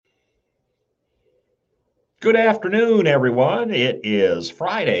Good afternoon, everyone. It is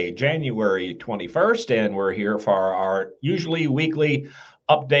Friday, January 21st, and we're here for our usually weekly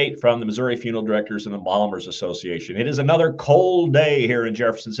update from the Missouri Funeral Directors and Embalmers Association. It is another cold day here in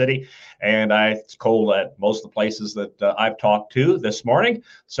Jefferson City, and it's cold at most of the places that I've talked to this morning.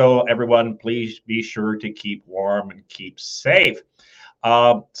 So everyone, please be sure to keep warm and keep safe.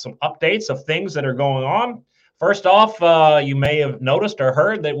 Some updates of things that are going on. First off, you may have noticed or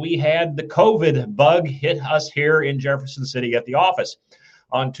heard that we had the COVID bug hit us here in Jefferson City at the office.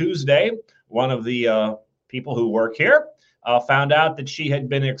 On Tuesday, one of the people who work here found out that she had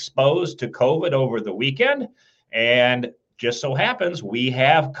been exposed to COVID over the weekend. And just so happens we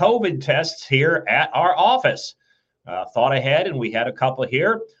have COVID tests here at our office. Thought ahead, and we had a couple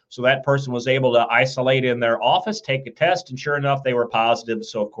here. So that person was able to isolate in their office, take a test, and sure enough, they were positive.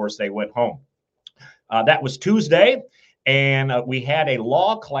 So, of course, they went home. That was Tuesday, and we had a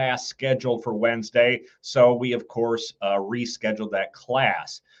law class scheduled for Wednesday. So we, of course, rescheduled that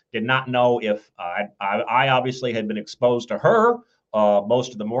class. Did not know if I obviously had been exposed to her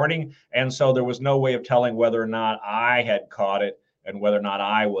most of the morning. And so there was no way of telling whether or not I had caught it and whether or not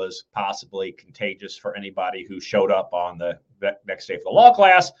I was possibly contagious for anybody who showed up on the next day for the law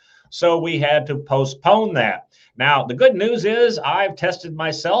class. So we had to postpone that. Now, the good news is I've tested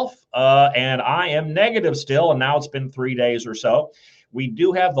myself and I am negative still. And now it's been 3 days or so. We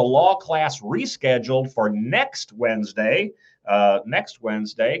do have the law class rescheduled for next Wednesday. We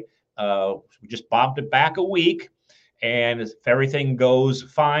just bumped it back a week. And if everything goes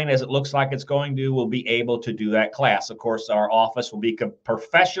fine as it looks like it's going to, we'll be able to do that class. Of course, our office will be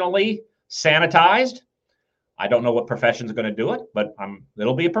professionally sanitized. I don't know what profession is going to do it, but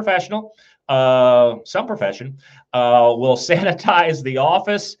it'll be a professional. Some profession will sanitize the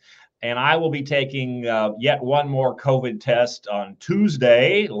office, and I will be taking yet one more COVID test on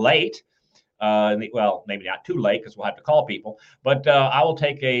Tuesday late. Well, maybe not too late because we'll have to call people, but I will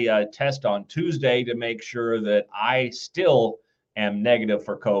take a test on Tuesday to make sure that I still am negative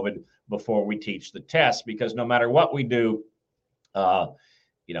for COVID before we teach the test, because no matter what we do,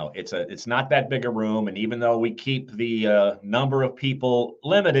 it's not that big a room. And even though we keep the number of people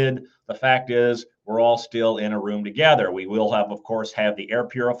limited, the fact is we're all still in a room together. We will have, of course, have the air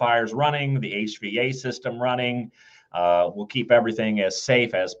purifiers running, the HVA system running. We'll keep everything as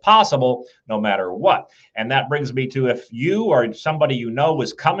safe as possible, no matter what. And that brings me to, if you or somebody you know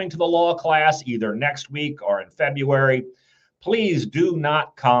is coming to the law class either next week or in February, please do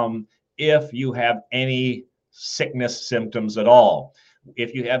not come if you have any sickness symptoms at all.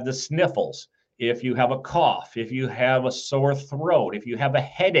 If you have the sniffles, if you have a cough, if you have a sore throat, if you have a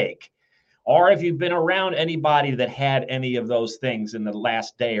headache, or if you've been around anybody that had any of those things in the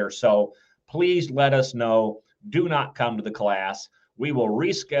last day or so, please let us know. Do not come to the class. We will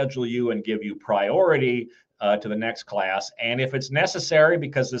reschedule you and give you priority to the next class. And if it's necessary,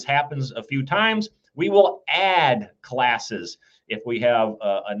 because this happens a few times, we will add classes if we have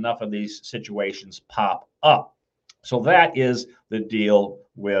enough of these situations pop up. So that is the deal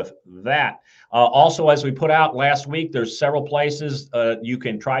with that. Also, as we put out last week, there's several places you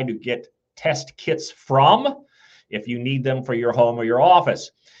can try to get test kits from if you need them for your home or your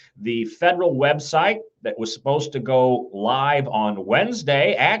office. The federal website that was supposed to go live on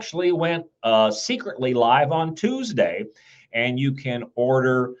Wednesday actually went secretly live on Tuesday, and you can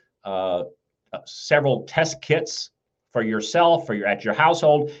order several test kits for yourself, at your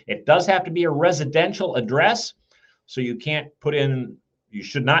household. It does have to be a residential address, so you can't put in, you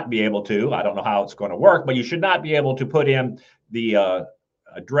should not be able to, I don't know how it's going to work, but you should not be able to put in the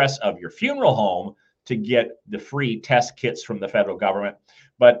address of your funeral home to get the free test kits from the federal government.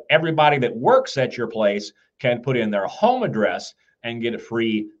 But everybody that works at your place can put in their home address and get a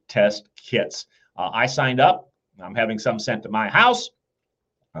free test kits. I signed up. I'm having some sent to my house.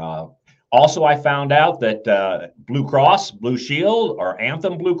 Also, I found out that Blue Cross Blue Shield, or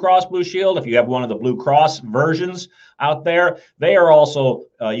Anthem Blue Cross Blue Shield, if you have one of the Blue Cross versions out there, they are also,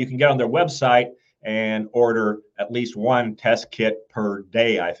 you can get on their website and order at least one test kit per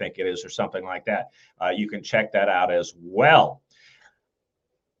day, I think it is, or something like that. You can check that out as well.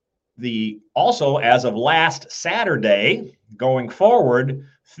 Also, as of last Saturday, going forward,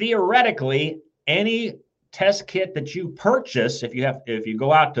 theoretically, any test kit that you purchase, if you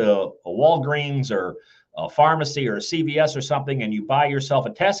go out to a Walgreens or a pharmacy or a CVS or something and you buy yourself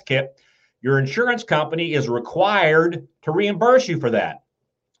a test kit, your insurance company is required to reimburse you for that.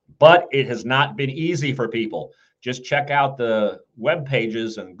 But it has not been easy for people. Just check out the web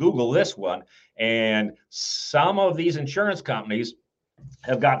pages and Google this one. And some of these insurance companies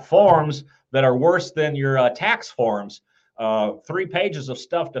have got forms that are worse than your tax forms. 3 pages of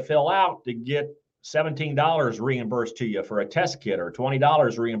stuff to fill out to get $17 reimbursed to you for a test kit or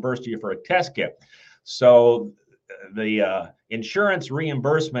 $20 reimbursed to you for a test kit. So the insurance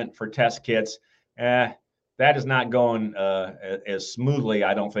reimbursement for test kits, that is not going as smoothly,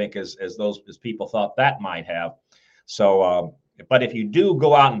 I don't think, as people thought that might have. So, but if you do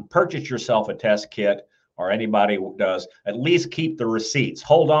go out and purchase yourself a test kit, or anybody does, at least keep the receipts.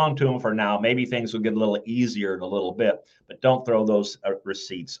 Hold on to them for now. Maybe things will get a little easier in a little bit, but don't throw those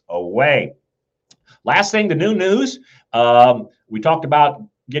receipts away. Last thing, the new news. We talked about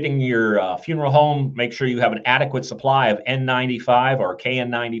getting your funeral home, make sure you have an adequate supply of N95 or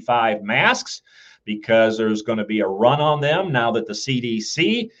KN95 masks, because there's going to be a run on them now that the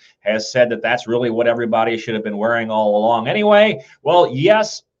CDC has said that that's really what everybody should have been wearing all along anyway. Well,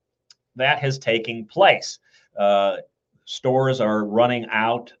 yes, that has taken place. Stores are running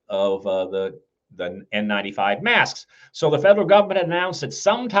out of the N95 masks. So the federal government announced that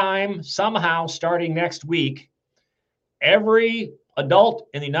somehow, starting next week, every adult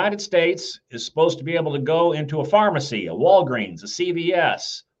in the United States is supposed to be able to go into a pharmacy, a Walgreens, a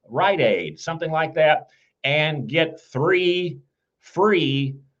CVS, a Rite Aid, something like that, and get 3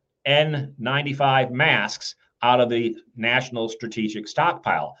 free N95 masks out of the National Strategic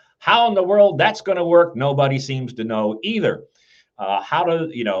Stockpile. How in the world that's going to work, nobody seems to know either. How do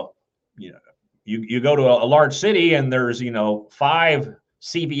you go to a large city and there's 5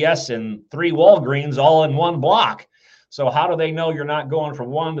 CVS and 3 Walgreens all in one block. So how do they know you're not going from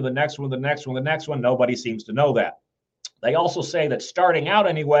one to the next one, the next one, the next one? Nobody seems to know that. They also say that starting out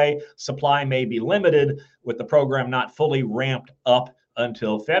anyway, supply may be limited with the program not fully ramped up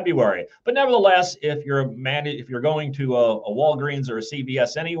until February. But nevertheless, if you're going to a Walgreens or a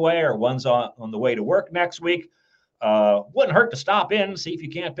CVS anyway, or one's on the way to work next week, wouldn't hurt to stop in, see if you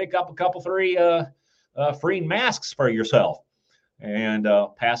can't pick up a couple, 3 free masks for yourself, and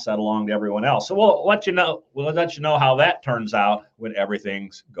pass that along to everyone else. So we'll let you know how that turns out when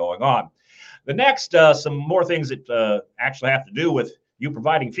everything's going on. The next, some more things that actually have to do with you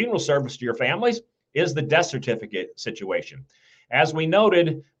providing funeral service to your families is the death certificate situation. As we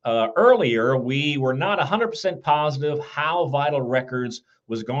noted earlier, we were not 100% positive how Vital Records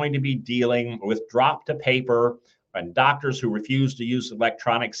was going to be dealing with drop to paper and doctors who refused to use the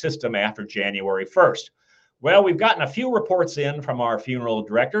electronic system after January 1st. Well, we've gotten a few reports in from our funeral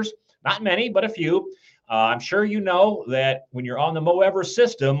directors, not many, but a few. I'm sure you know that when you're on the Moever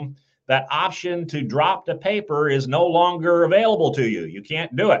system, that option to drop to paper is no longer available to you. You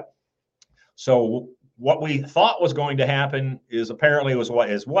can't do it. So what we thought was going to happen is apparently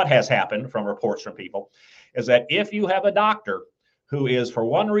what has happened from reports from people, is that if you have a doctor who is for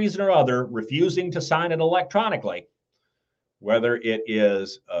one reason or other refusing to sign it electronically, whether it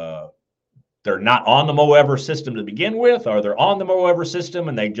is they're not on the Moever system to begin with, or they're on the Moever system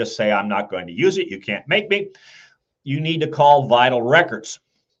and they just say, I'm not going to use it, you can't make me, you need to call Vital Records.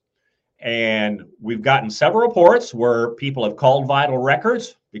 And we've gotten several reports where people have called Vital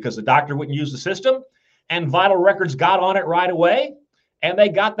Records because the doctor wouldn't use the system, and Vital Records got on it right away, and they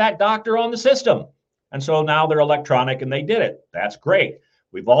got that doctor on the system. And so now they're electronic and they did it. That's great.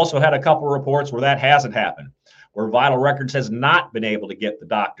 We've also had a couple of reports where that hasn't happened, where Vital Records has not been able to get the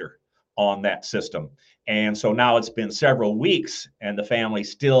doctor on that system. And so now it's been several weeks and the family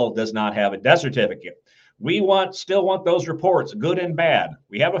still does not have a death certificate. We still want those reports, good and bad.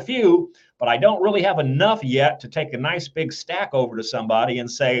 We have a few, but I don't really have enough yet to take a nice big stack over to somebody and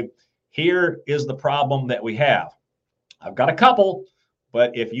say, here is the problem that we have. I've got a couple,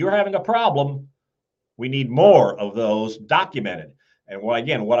 but if you're having a problem, we need more of those documented. And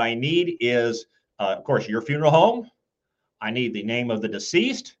what I need is, of course, your funeral home. I need the name of the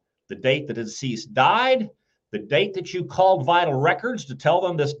deceased, the date that the deceased died, the date that you called Vital Records to tell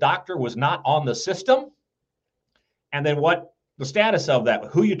them this doctor was not on the system, and then what the status of that,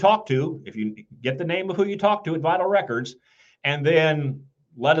 who you talked to, if you get the name of who you talked to at Vital Records, and then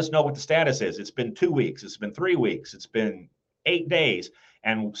let us know what the status is. It's been 2 weeks, it's been 3 weeks, it's been 8 days,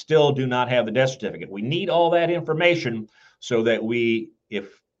 and still do not have the death certificate. We need all that information so that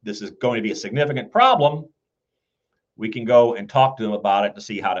if this is going to be a significant problem, we can go and talk to them about it to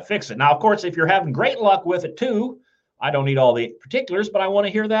see how to fix it. Now, of course, if you're having great luck with it too, I don't need all the particulars, but I want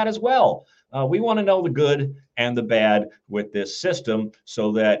to hear that as well. We want to know the good and the bad with this system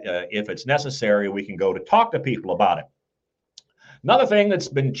so that if it's necessary, we can go to talk to people about it. Another thing that's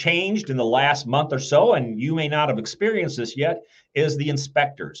been changed in the last month or so, and you may not have experienced this yet, is the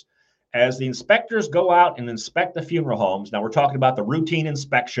inspectors. As the inspectors go out and inspect the funeral homes, now we're talking about the routine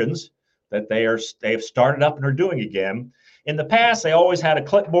inspections that they've started up and are doing again. In the past, they always had a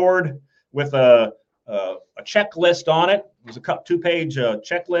clipboard with a checklist on it, was a two-page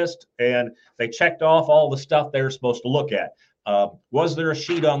checklist, and they checked off all the stuff they were supposed to look at. Was there a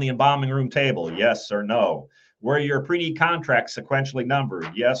sheet on the embalming room table? Yes or no? Were your pre-need contracts sequentially numbered?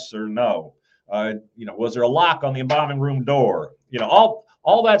 Yes or no? Was there a lock on the embalming room door?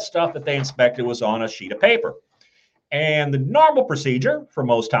 All that stuff that they inspected was on a sheet of paper. And the normal procedure for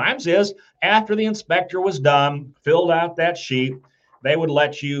most times is after the inspector was done, filled out that sheet, they would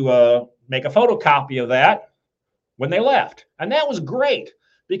let you make a photocopy of that when they left. And that was great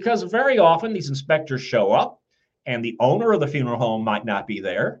because very often these inspectors show up and the owner of the funeral home might not be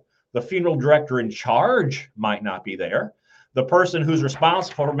there. The funeral director in charge might not be there. The person who's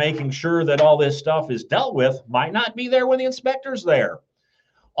responsible for making sure that all this stuff is dealt with might not be there when the inspector's there.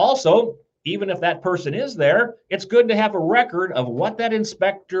 Also, even if that person is there, it's good to have a record of what that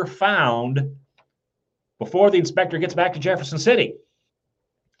inspector found before the inspector gets back to Jefferson City.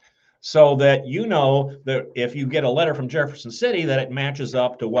 So that you know that if you get a letter from Jefferson City, that it matches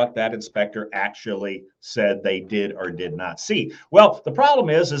up to what that inspector actually said they did or did not see. Well, the problem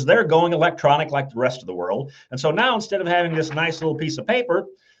is they're going electronic like the rest of the world. And so now instead of having this nice little piece of paper,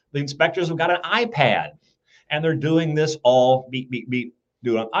 the inspectors have got an iPad. And they're doing this all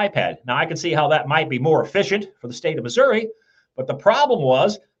do it on iPad. Now, I can see how that might be more efficient for the state of Missouri, but the problem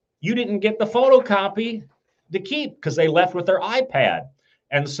was you didn't get the photocopy to keep because they left with their iPad.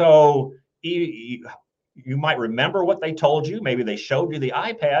 And so you might remember what they told you. Maybe they showed you the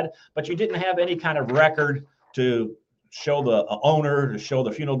iPad, but you didn't have any kind of record to show the owner, to show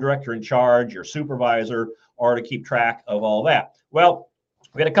the funeral director in charge, your supervisor, or to keep track of all that. Well,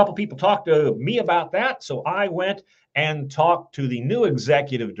 we had a couple people talk to me about that, so I went and talked to the new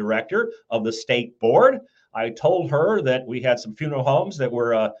executive director of the state board. I told her that we had some funeral homes that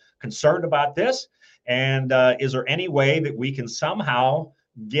were concerned about this. And is there any way that we can somehow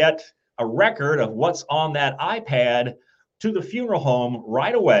get a record of what's on that iPad to the funeral home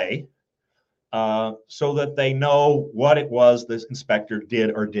right away so that they know what it was this inspector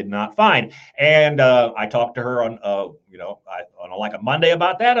did or did not find? And I talked to her on like a Monday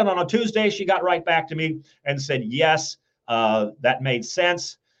about that. And on a Tuesday, she got right back to me and said, yes, that made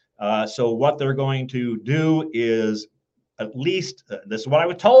sense. So what they're going to do is at least this is what I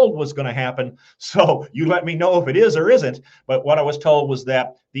was told was going to happen. So you let me know if it is or isn't. But what I was told was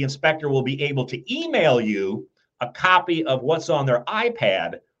that the inspector will be able to email you a copy of what's on their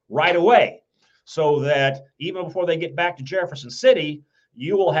iPad right away, so that even before they get back to Jefferson City,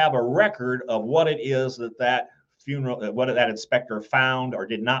 you will have a record of what it is that what that inspector found or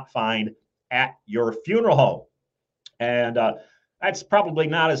did not find at your funeral home. And that's probably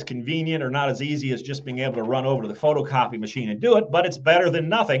not as convenient or not as easy as just being able to run over to the photocopy machine and do it, but it's better than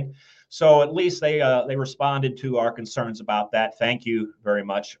nothing. So at least they responded to our concerns about that. Thank you very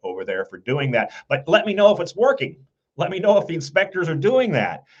much over there for doing that. But let me know if it's working. Let me know if the inspectors are doing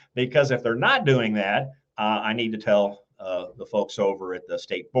that, because if they're not doing that, I need to tell the folks over at the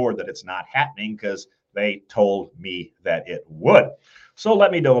state board that it's not happening, because they told me that it would. So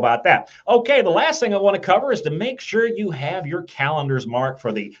let me know about that. Okay, the last thing I want to cover is to make sure you have your calendars marked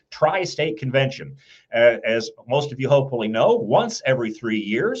for the Tri-State Convention. As most of you hopefully know, once every 3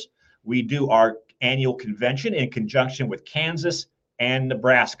 years, we do our annual convention in conjunction with Kansas and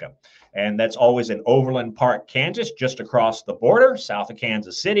Nebraska. And that's always in Overland Park, Kansas, just across the border, south of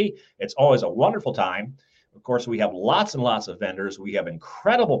Kansas City. It's always a wonderful time. Of course, we have lots and lots of vendors. We have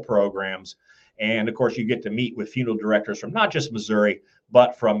incredible programs. And of course, you get to meet with funeral directors from not just Missouri,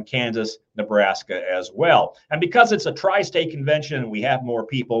 but from Kansas, Nebraska as well. And because it's a tri-state convention and we have more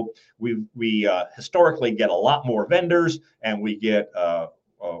people, we historically get a lot more vendors, and we get a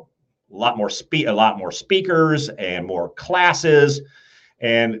lot more speakers and more classes.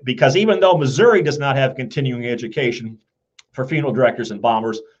 And because even though Missouri does not have continuing education for funeral directors and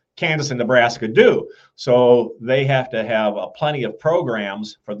embalmers, Kansas and Nebraska do. So they have to have plenty of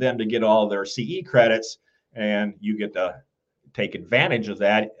programs for them to get all their CE credits, and you get to take advantage of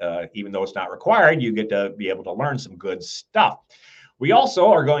that. Even though it's not required, you get to be able to learn some good stuff. We also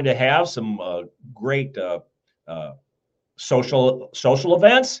are going to have some great social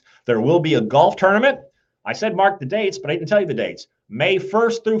events. There will be a golf tournament. I said mark the dates, but I didn't tell you the dates. May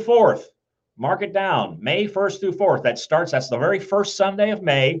 1st through 4th. Mark it down, May 1st through 4th. That's the very first Sunday of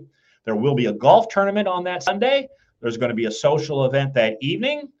May. There will be a golf tournament on that Sunday. There's going to be a social event that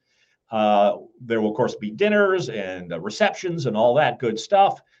evening. There will, of course, be dinners and receptions and all that good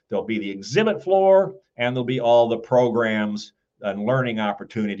stuff. There'll be the exhibit floor, and there'll be all the programs and learning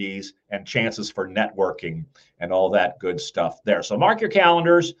opportunities and chances for networking and all that good stuff there. So mark your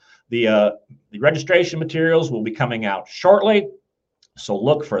calendars. The registration materials will be coming out shortly, so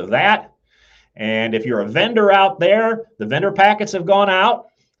look for that. And if you're a vendor out there, the vendor packets have gone out.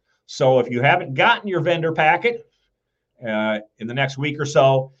 So if you haven't gotten your vendor packet in the next week or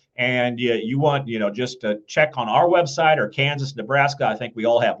so, and you want, just to check on our website or Kansas, Nebraska, I think we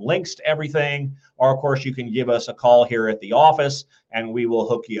all have links to everything. Or, of course, you can give us a call here at the office, and we will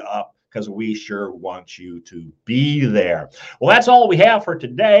hook you up because we sure want you to be there. Well, that's all we have for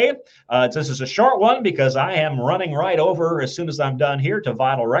today. This is a short one because I am running right over as soon as I'm done here to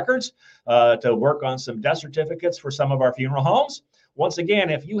Vital Records to work on some death certificates for some of our funeral homes. Once again,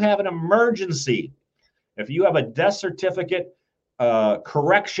 if you have an emergency, if you have a death certificate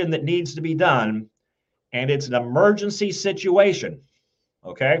correction that needs to be done, and it's an emergency situation,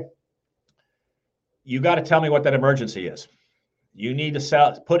 okay, you got to tell me what that emergency is. You need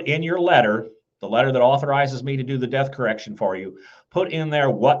to put in your letter, the letter that authorizes me to do the death correction for you, put in there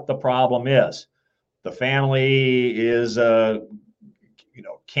what the problem is. The family is,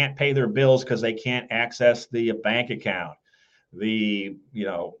 can't pay their bills because they can't access the bank account. The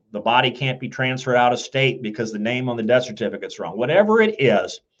body can't be transferred out of state because the name on the death certificate's wrong. Whatever it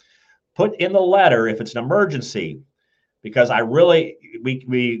is, put in the letter if it's an emergency, because I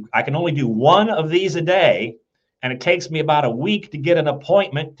can only do one of these a day, and it takes me about a week to get an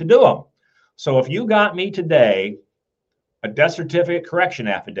appointment to do them. So if you got me today a death certificate correction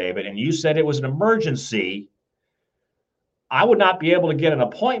affidavit and you said it was an emergency, I would not be able to get an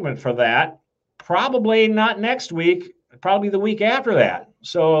appointment for that, probably not next week, probably the week after that.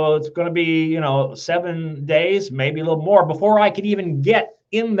 So it's going to be, 7 days, maybe a little more before I could even get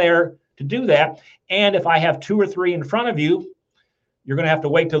in there to do that. And if I have 2 or 3 in front of you, you're going to have to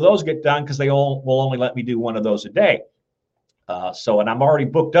wait till those get done because they will only let me do one of those a day. And I'm already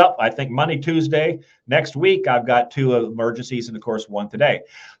booked up. I think Monday, Tuesday, next week, I've got 2 emergencies and, of course, 1 today.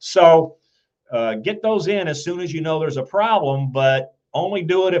 So get those in as soon as you know there's a problem, but only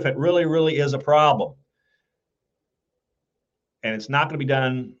do it if it really, really is a problem. And it's not going to be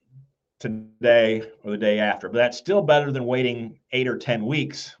done today or the day after, but that's still better than waiting 8 or 10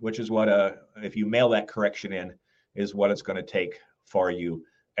 weeks, which is what, if you mail that correction in, is what it's going to take for you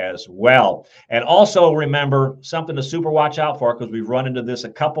as well. And also remember something to super watch out for, because we've run into this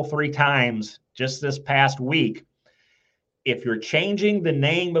 3 times just this past week. If you're changing the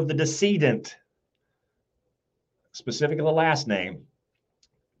name of the decedent, specifically the last name,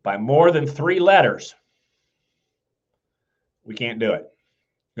 by more than 3 letters, we can't do it.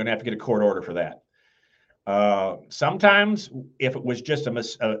 You're going to have to get a court order for that. Sometimes, if it was just a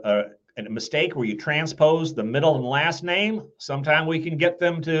mistake where you transpose the middle and last name, sometimes we can get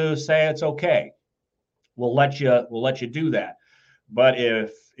them to say it's okay. We'll let you do that. But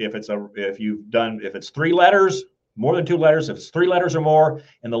if it's 3 letters, more than 2 letters, if it's 3 letters or more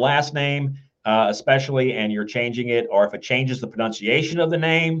in the last name, especially, and you're changing it, or if it changes the pronunciation of the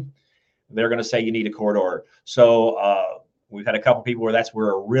name, they're going to say you need a court order. So we've had a couple people where that's where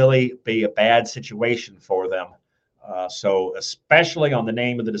it really be a bad situation for them. So especially on the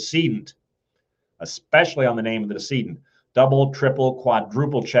name of the decedent, double, triple,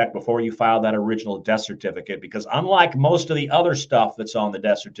 quadruple check before you file that original death certificate, because unlike most of the other stuff that's on the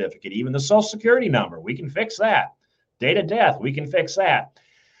death certificate, even the Social Security number, we can fix that. Date of death, we can fix that.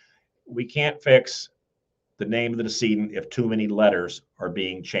 We can't fix the name of the decedent if too many letters are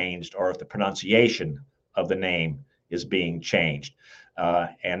being changed, or if the pronunciation of the name is being changed.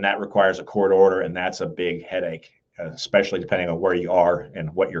 And that requires a court order, and that's a big headache, especially depending on where you are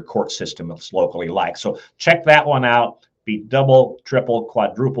and what your court system is locally like. So check that one out. Be double, triple,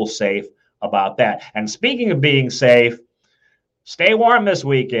 quadruple safe about that. And speaking of being safe, stay warm this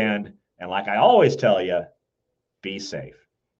weekend. And like I always tell you, be safe.